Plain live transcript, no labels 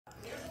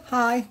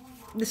Hi,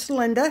 this is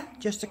Linda,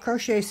 just a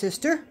crochet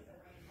sister.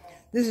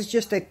 This is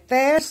just a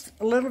fast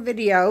little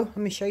video. Let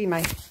me show you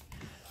my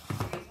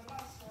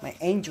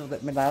angel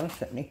that Madonna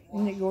sent me.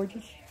 Isn't it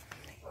gorgeous?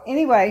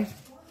 Anyway,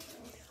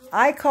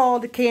 I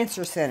called the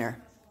cancer center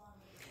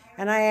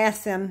and I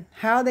asked them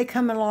how they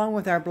coming along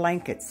with our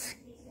blankets.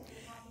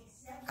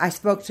 I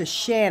spoke to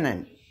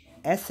Shannon,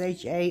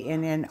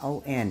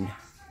 S-H-A-N-N-O-N.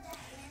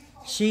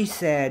 She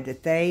said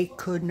that they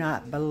could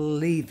not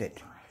believe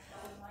it.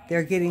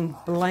 They're getting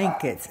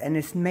blankets, and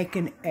it's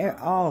making,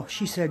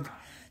 she said,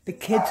 the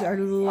kids are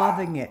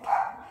loving it.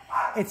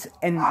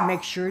 And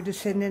make sure to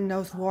send in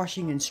those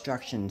washing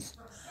instructions.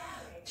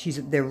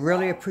 They're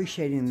really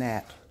appreciating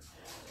that.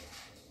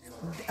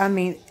 I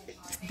mean,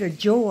 the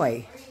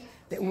joy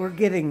that we're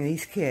giving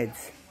these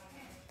kids.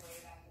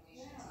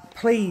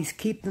 Please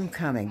keep them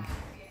coming.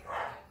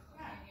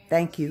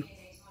 Thank you.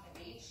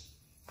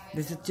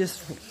 This is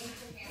just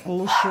a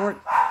little short.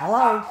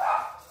 Hello.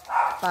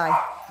 Bye.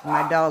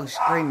 My dog's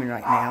screaming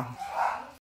right now.